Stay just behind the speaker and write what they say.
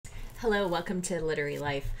Hello, welcome to Literary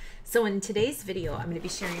Life. So in today's video, I'm going to be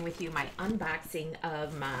sharing with you my unboxing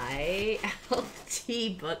of my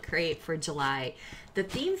HealthTea book crate for July. The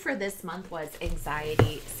theme for this month was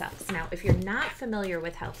Anxiety Sucks. Now, if you're not familiar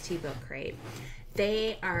with HealthTea book crate,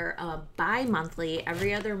 they are a bi-monthly,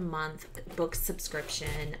 every other month book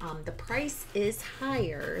subscription. The price is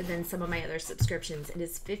higher than some of my other subscriptions. It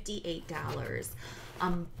is $58.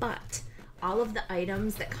 But all of the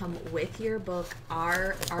items that come with your book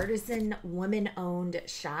are Artisan women-owned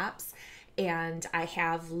shops, and I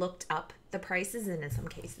have looked up the prices and in some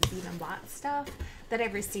cases even bought stuff that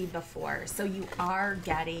I've received before. So you are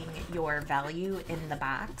getting your value in the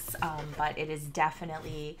box, but it is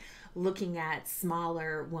definitely looking at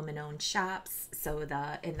smaller woman-owned shops, so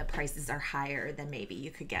the prices are higher than maybe you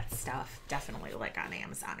could get stuff definitely like on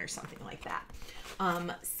Amazon or something like that.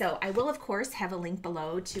 So I will of course have a link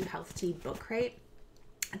below to HealthTea book crate.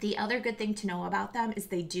 The other good thing to know about them is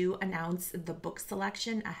they do announce the book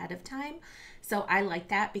selection ahead of time. So I like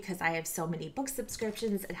that because I have so many book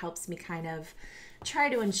subscriptions. It helps me kind of try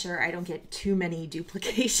to ensure I don't get too many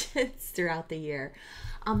duplications throughout the year.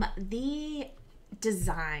 The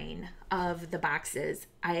design of the boxes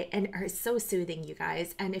are so soothing, you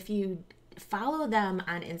guys. And if you follow them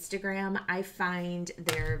on Instagram, I find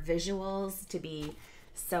their visuals to be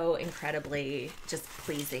so incredibly just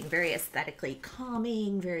pleasing, very aesthetically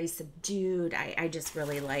calming, very subdued. I just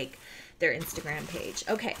really like their Instagram page.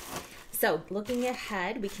 Okay, so looking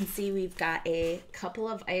ahead, we can see we've got a couple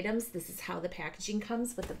of items. This is how the packaging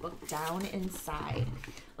comes with the book down inside.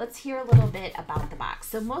 Let's hear a little bit about the box.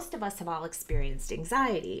 So most of us have all experienced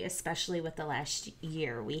anxiety, especially with the last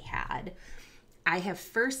year we had. I have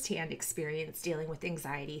firsthand experience dealing with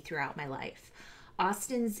anxiety throughout my life.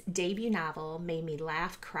 Austen's debut novel made me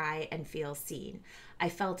laugh, cry, and feel seen. I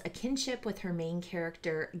felt a kinship with her main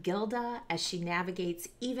character, Gilda, as she navigates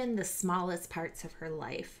even the smallest parts of her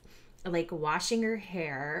life, like washing her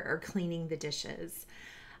hair or cleaning the dishes.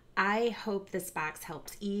 I hope this box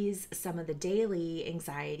helps ease some of the daily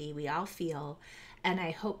anxiety we all feel, and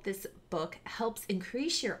I hope this book helps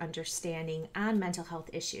increase your understanding on mental health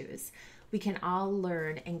issues. We can all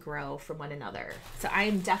learn and grow from one another. So I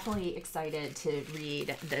am definitely excited to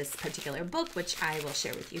read this particular book, which I will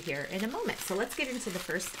share with you here in a moment. So let's get into the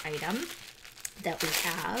first item that we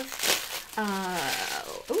have.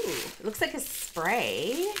 It looks like a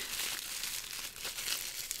spray.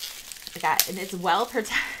 And it's well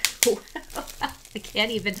protected. I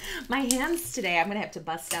can't even, my hands today, I'm gonna have to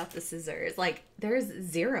bust out the scissors. Like, there's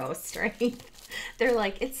zero strength. They're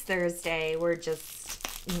like, it's Thursday, we're done.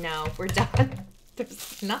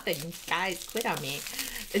 There's nothing, guys, quit on me.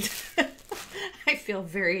 I feel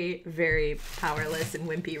very, very powerless and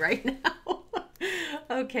wimpy right now.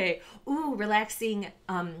 Okay, relaxing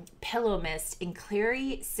pillow mist in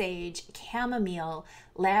clary, sage, chamomile,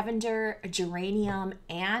 lavender, geranium,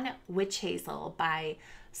 and witch hazel by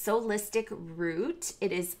Solistic Root.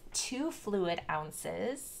 It is 2 fluid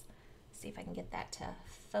ounces. See if I can get that to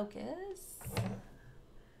focus,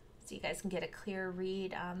 so you guys can get a clear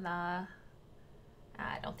read on the,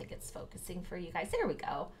 I don't think it's focusing for you guys. There we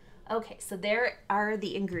go. Okay, so there are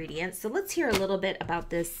the ingredients. So let's hear a little bit about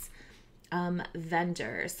this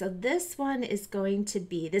vendor. So this one is going to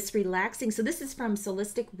be this relaxing. So this is from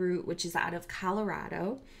Solistic Root, which is out of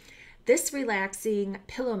Colorado. This relaxing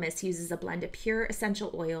pillow mist uses a blend of pure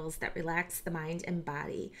essential oils that relax the mind and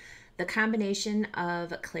body. The combination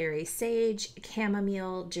of clary sage,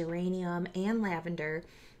 chamomile, geranium, and lavender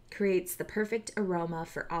creates the perfect aroma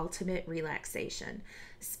for ultimate relaxation.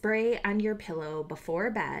 Spray on your pillow before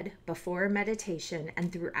bed, before meditation,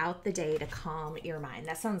 and throughout the day to calm your mind.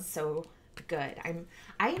 That sounds so good.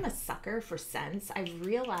 I am a sucker for scents. I've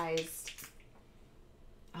realized,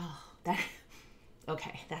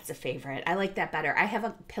 okay, that's a favorite. I like that better. I have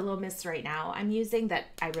a pillow mist right now I'm using that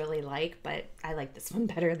I really like, but I like this one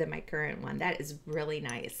better than my current one. That is really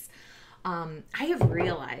nice. I have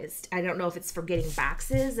realized, I don't know if it's for getting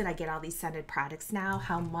boxes and I get all these scented products now,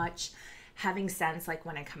 how much having scents, like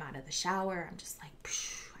when I come out of the shower, I'm just like,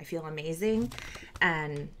 I feel amazing.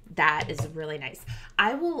 And that is really nice.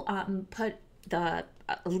 I will put the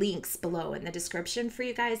links below in the description for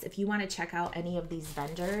you guys if you want to check out any of these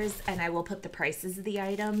vendors, and I will put the prices of the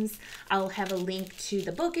items. I'll have a link to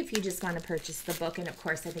the book if you just want to purchase the book, and of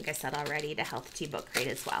course, I think I said already, the HealthTea book crate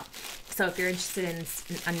as well. So if you're interested in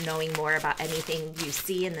knowing more about anything you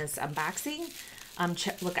see in this unboxing,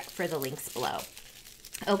 look out for the links below.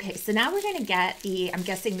 Okay, so now we're going to get I'm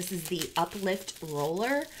guessing this is the Uplift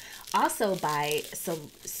Roller, also by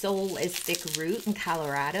Solistic Root in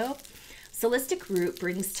Colorado. Solistic Root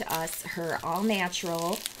brings to us her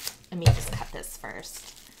all-natural, let me just cut this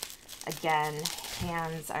first. Again,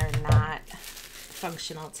 hands are not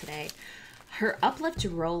functional today. Her Uplift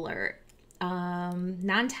Roller,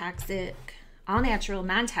 non-toxic, all natural,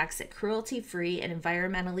 non-toxic, cruelty-free, and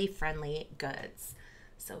environmentally friendly goods.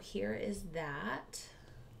 So here is that.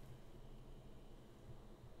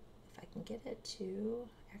 If I can get it to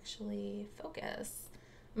actually focus.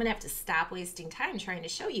 I'm going to have to stop wasting time trying to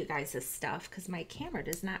show you guys this stuff because my camera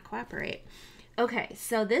does not cooperate. Okay,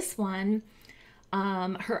 so this one,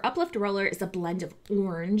 her Uplift Roller is a blend of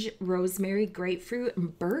orange, rosemary, grapefruit,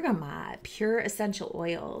 and bergamot, pure essential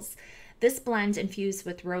oils. This blend infused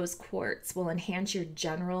with rose quartz will enhance your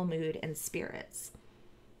general mood and spirits.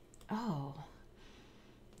 Oh,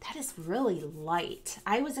 that is really light.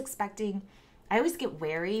 I always get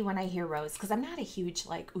wary when I hear rose because I'm not a huge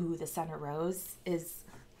like, ooh, the scent of rose is,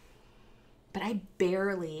 but I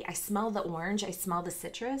smell the orange. I smell the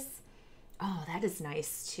citrus. Oh, that is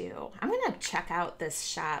nice too. I'm going to check out this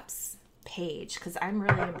shop's page because I'm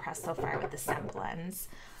really impressed so far with the scent blends.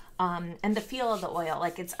 And the feel of the oil,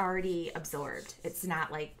 like it's already absorbed. It's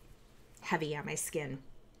not like heavy on my skin.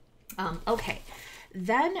 Okay.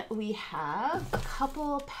 Then we have a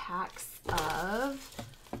couple packs of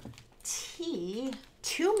tea,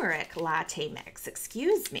 turmeric latte mix,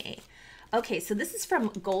 excuse me. Okay, so this is from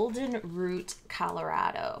Golden Root,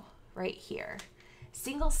 Colorado, right here.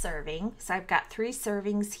 Single serving, so I've got 3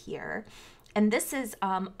 servings here. And this is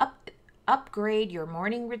upgrade your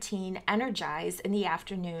morning routine, energize in the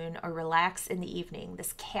afternoon, or relax in the evening.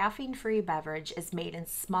 This caffeine-free beverage is made in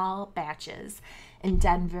small batches in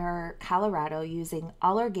Denver, Colorado, using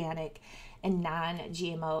all organic and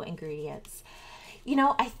non-GMO ingredients. You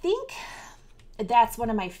know, I think that's one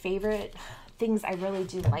of my favorite things I really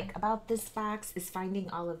do like about this box is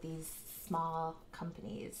finding all of these small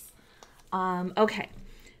companies. Okay,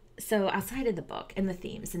 so outside of the book and the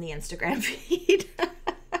themes and the Instagram feed,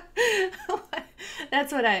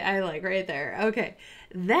 that's what I like right there. Okay,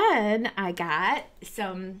 then I got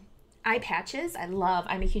some eye patches. I'm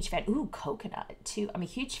a huge fan. Ooh, coconut too. I'm a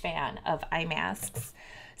huge fan of eye masks.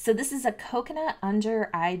 So this is a coconut under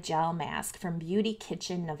eye gel mask from Beauty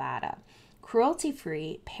Kitchen, Nevada.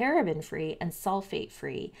 Cruelty-free, paraben-free, and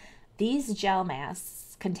sulfate-free. These gel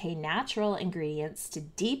masks contain natural ingredients to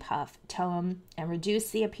depuff, tone, and reduce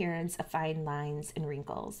the appearance of fine lines and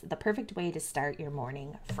wrinkles. The perfect way to start your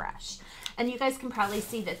morning fresh. And you guys can probably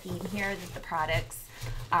see the theme here that the products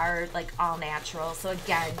are like all natural. So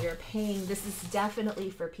again, you're paying, this is definitely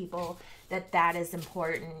for people that is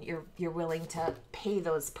important. You're willing to pay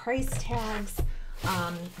those price tags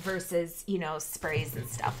versus, you know, sprays and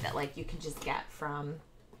stuff that like you can just get from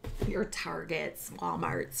your Targets,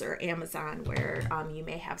 Walmarts, or Amazon, where you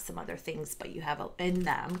may have some other things, but you have in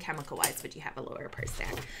them chemical wise, but you have a lower price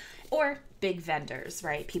tag, or big vendors,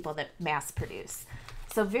 right? People that mass produce.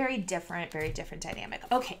 So very different dynamic.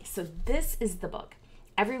 Okay, so this is the book.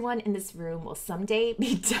 Everyone in this room will someday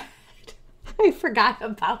be dead. I forgot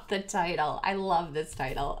about the title. I love this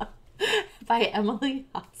title. By Emily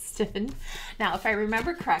Austin. Now, if I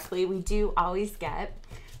remember correctly, we do always get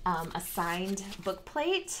a signed book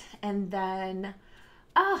plate, and then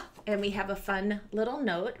and we have a fun little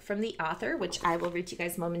note from the author, which I will read to you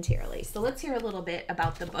guys momentarily. So let's hear a little bit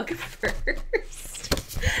about the book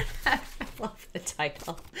first. I love the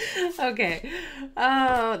title. Okay.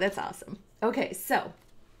 Oh, that's awesome. Okay, so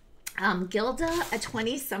Gilda, a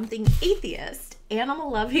 20-something atheist,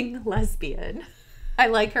 animal-loving lesbian. I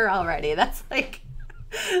like her already. That's like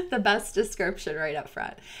the best description right up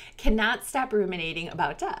front. Cannot stop ruminating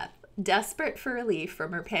about death. Desperate for relief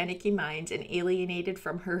from her panicky mind and alienated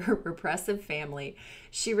from her repressive family,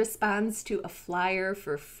 she responds to a flyer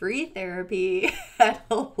for free therapy at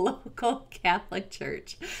a local Catholic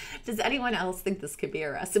church. Does anyone else think this could be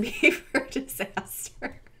a recipe for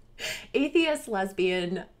disaster? Atheist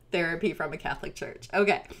lesbian therapy from a Catholic church.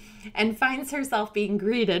 Okay. And finds herself being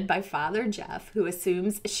greeted by Father Jeff, who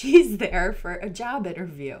assumes she's there for a job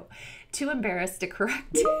interview. Too embarrassed to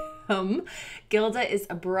correct him, Gilda is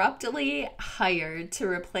abruptly hired to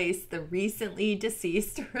replace the recently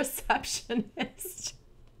deceased receptionist,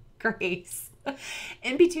 Grace.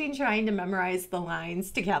 In between trying to memorize the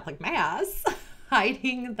lines to Catholic Mass,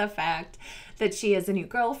 hiding the fact that she has a new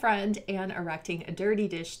girlfriend, and erecting a dirty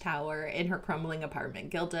dish tower in her crumbling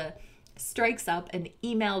apartment, Gilda strikes up an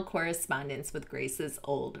email correspondence with Grace's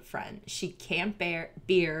old friend. She can't bear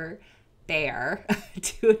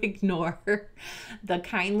to ignore the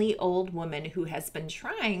kindly old woman who has been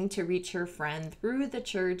trying to reach her friend through the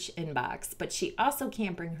church inbox, but she also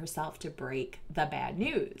can't bring herself to break the bad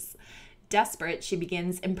news. Desperate, she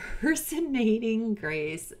begins impersonating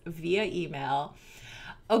Grace via email.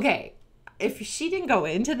 Okay, if she didn't go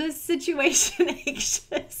into this situation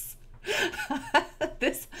anxious,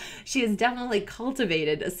 she has definitely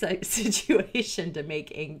cultivated a situation to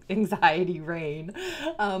make anxiety reign.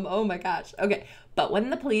 Oh my gosh. Okay. But when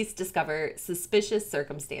the police discover suspicious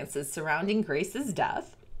circumstances surrounding Grace's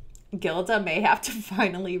death, Gilda may have to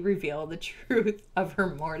finally reveal the truth of her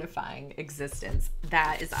mortifying existence.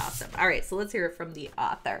 That is awesome. All right, so let's hear it from the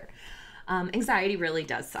author. Anxiety really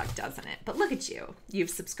does suck, doesn't it? But look at you. You've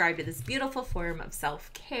subscribed to this beautiful form of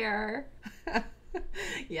self-care.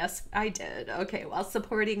 Yes, I did. Okay, while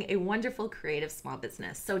supporting a wonderful creative small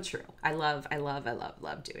business. So true. I love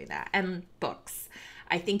doing that. And books.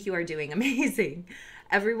 I think you are doing amazing.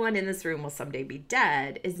 Everyone in this room will someday be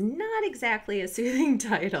dead is not exactly a soothing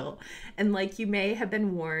title. And like you may have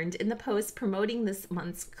been warned in the post promoting this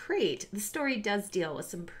month's crate, the story does deal with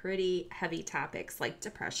some pretty heavy topics like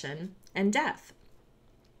depression and death.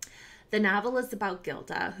 The novel is about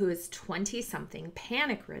Gilda, who is 20-something,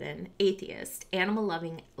 panic-ridden, atheist,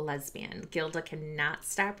 animal-loving lesbian. Gilda cannot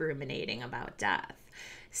stop ruminating about death.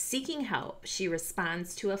 Seeking help, she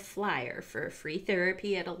responds to a flyer for free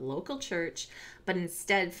therapy at a local church, but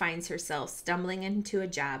instead finds herself stumbling into a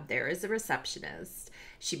job there as a receptionist.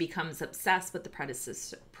 She becomes obsessed with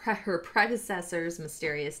her predecessor's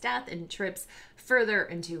mysterious death and trips further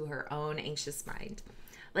into her own anxious mind.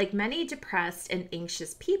 Like many depressed and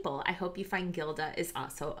anxious people, I hope you find Gilda is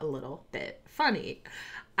also a little bit funny.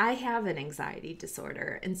 I have an anxiety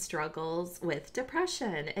disorder and struggles with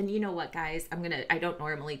depression. And you know what, guys? I don't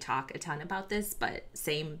normally talk a ton about this, but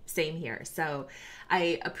same here. So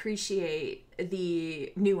I appreciate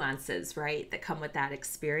the nuances, right, that come with that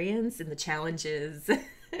experience and the challenges.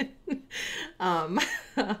 And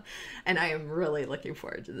I am really looking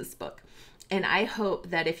forward to this book. And I hope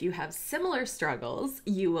that if you have similar struggles,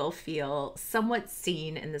 you will feel somewhat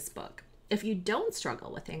seen in this book. If you don't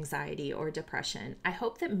struggle with anxiety or depression, I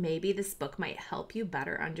hope that maybe this book might help you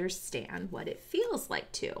better understand what it feels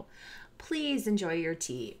like to. Please enjoy your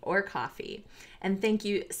tea or coffee. And thank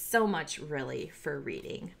you so much, really, for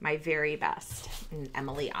reading. My very best,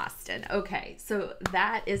 Emily Austin. Okay, so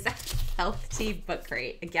that is HealthTea Book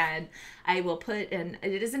Crate. Again, I will put in,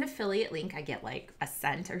 it is an affiliate link. I get like a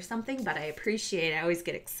cent or something, but I appreciate it. I always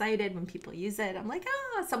get excited when people use it. I'm like,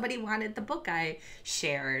 somebody wanted the book I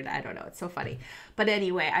shared. I don't know. It's so funny. But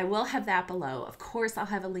anyway, I will have that below. Of course, I'll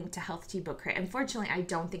have a link to HealthTea Book Crate. Unfortunately, I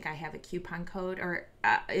don't think I have a coupon code, or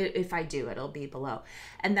if I do, it'll be below.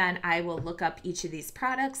 And then I will look up each of these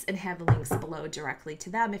products and have links below directly to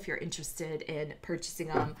them if you're interested in purchasing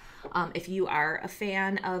them. If you are a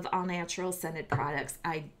fan of all natural scented products,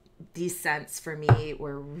 these scents for me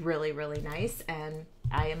were really, really nice, and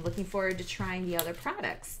I am looking forward to trying the other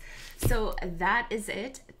products. So that is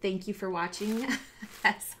it. Thank you for watching,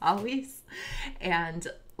 as always, and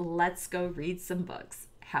let's go read some books.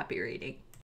 Happy reading.